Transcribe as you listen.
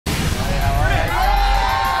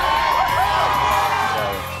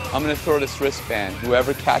I'm gonna throw this wristband.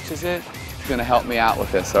 Whoever catches it is gonna help me out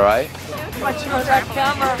with this, all right? Watch that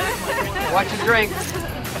camera. Watch your drink.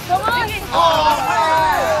 Come on. You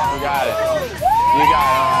got it. You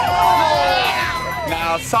got it.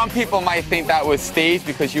 Now, some people might think that was staged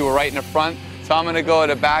because you were right in the front. So I'm gonna go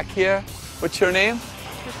to the back here. What's your name?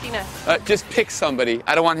 Christina. Just pick somebody.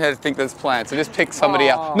 I don't want her to think that's planned, so just pick somebody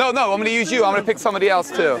else. No, I'm gonna use you. I'm gonna pick somebody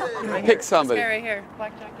else too. Pick somebody. This guy right here,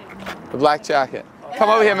 black jacket. The black jacket. Come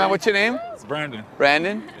over here, man. What's your name? It's Brandon.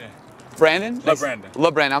 Brandon? Yeah. Brandon? LeBrandon.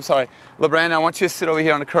 LeBrandon, I'm sorry. LeBrandon, I want you to sit over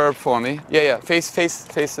here on the curb for me. Yeah. Face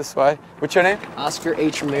this way. What's your name? Oscar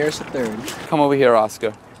H. Ramirez III. Come over here,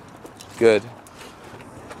 Oscar. Good.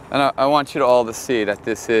 And I want you to all to see that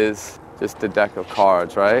this is just a deck of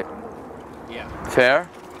cards, right? Yeah. Fair?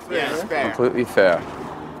 Yeah, it's fair. Completely fair.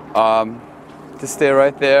 Just stay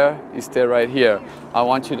right there. You stay right here. I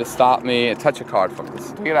want you to stop me and touch a card for me.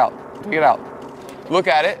 Take it out. Take it out. Look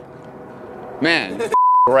at it. Man,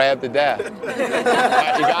 grab the deck.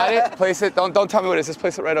 Right, you got it? Place it. Don't tell me what it is. Just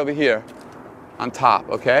place it right over here on top,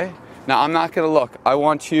 okay? Now, I'm not going to look. I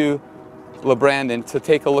want you, LeBrandon, to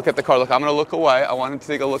take a look at the card. Look, I'm going to look away. I want him to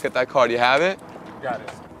take a look at that card. You have it? Got it.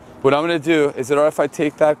 What I'm going to do, is it all right if I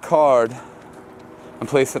take that card and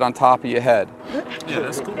place it on top of your head? Yeah,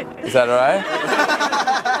 that's cool. Is that all right?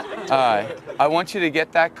 All right. I want you to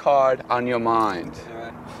get that card on your mind. All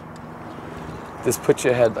right. Just put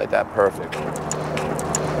your head like that. Perfect.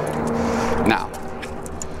 Now,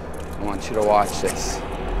 I want you to watch this.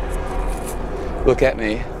 Look at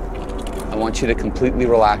me. I want you to completely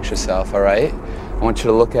relax yourself, all right? I want you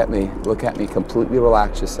to look at me, completely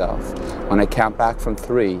relax yourself. When I count back from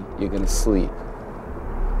 3, you're gonna sleep.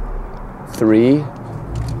 3,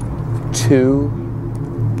 2,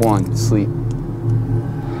 1, sleep.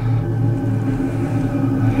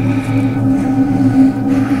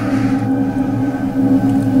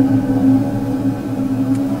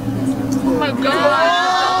 Oh my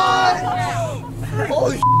God!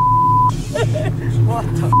 Holy what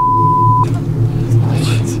the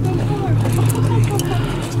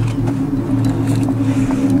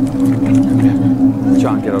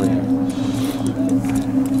John, get over here.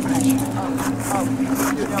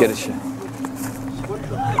 Get a shit.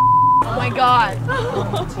 Oh my God!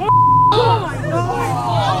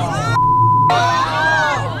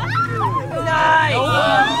 Nice!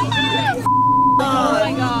 Oh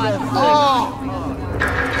my God!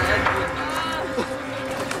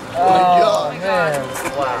 Oh, man.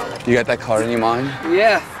 Wow. You got that card in your mind?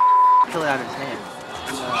 Yeah. Kill it out of his hand.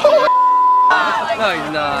 No,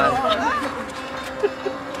 he's not.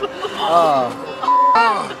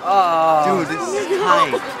 Dude, this is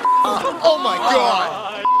tight. Oh my God.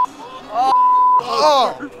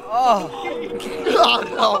 Oh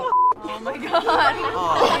no. Oh my God!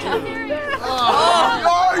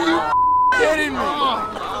 Are you kidding me?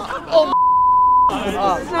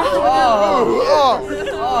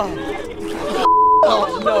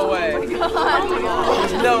 No way.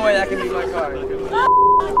 There's no way that can be my card.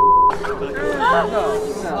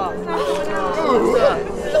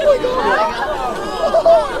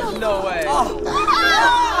 No way.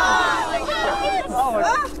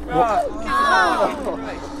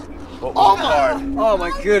 Oh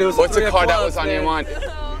my goodness. What's the card that was on your mind?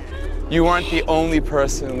 You weren't the only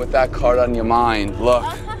person with that card on your mind. Look.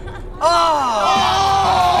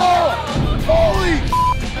 Holy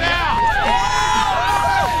yeah!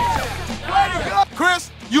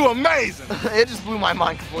 Chris, you amazing. It just blew my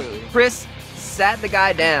mind completely. Chris sat the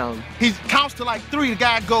guy down He counts to like 3, the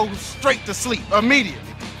guy goes straight to sleep immediately.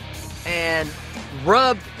 and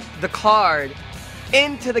rubbed the card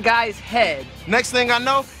into the guy's head. Next thing I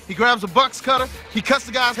know, he grabs a box cutter, he cuts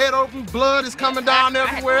the guy's head open, blood is coming down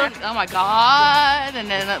everywhere. Oh my God! And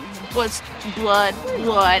then it was blood,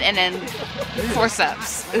 and then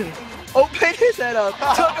forceps. Opened his head up,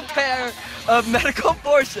 took a pair of medical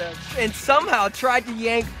forceps, and somehow tried to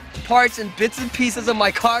yank parts and bits and pieces of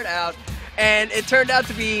my card out, and it turned out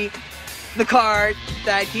to be the card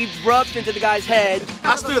that he rubbed into the guy's head.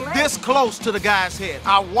 I stood this close to the guy's head.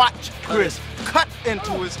 I watched Chris cut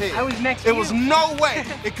into his head. I was next to It you. was no way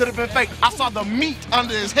it could have been fake. I saw the meat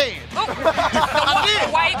under his head. I did.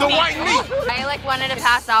 The white meat. I like wanted to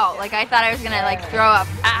pass out. Like I thought I was gonna like throw up.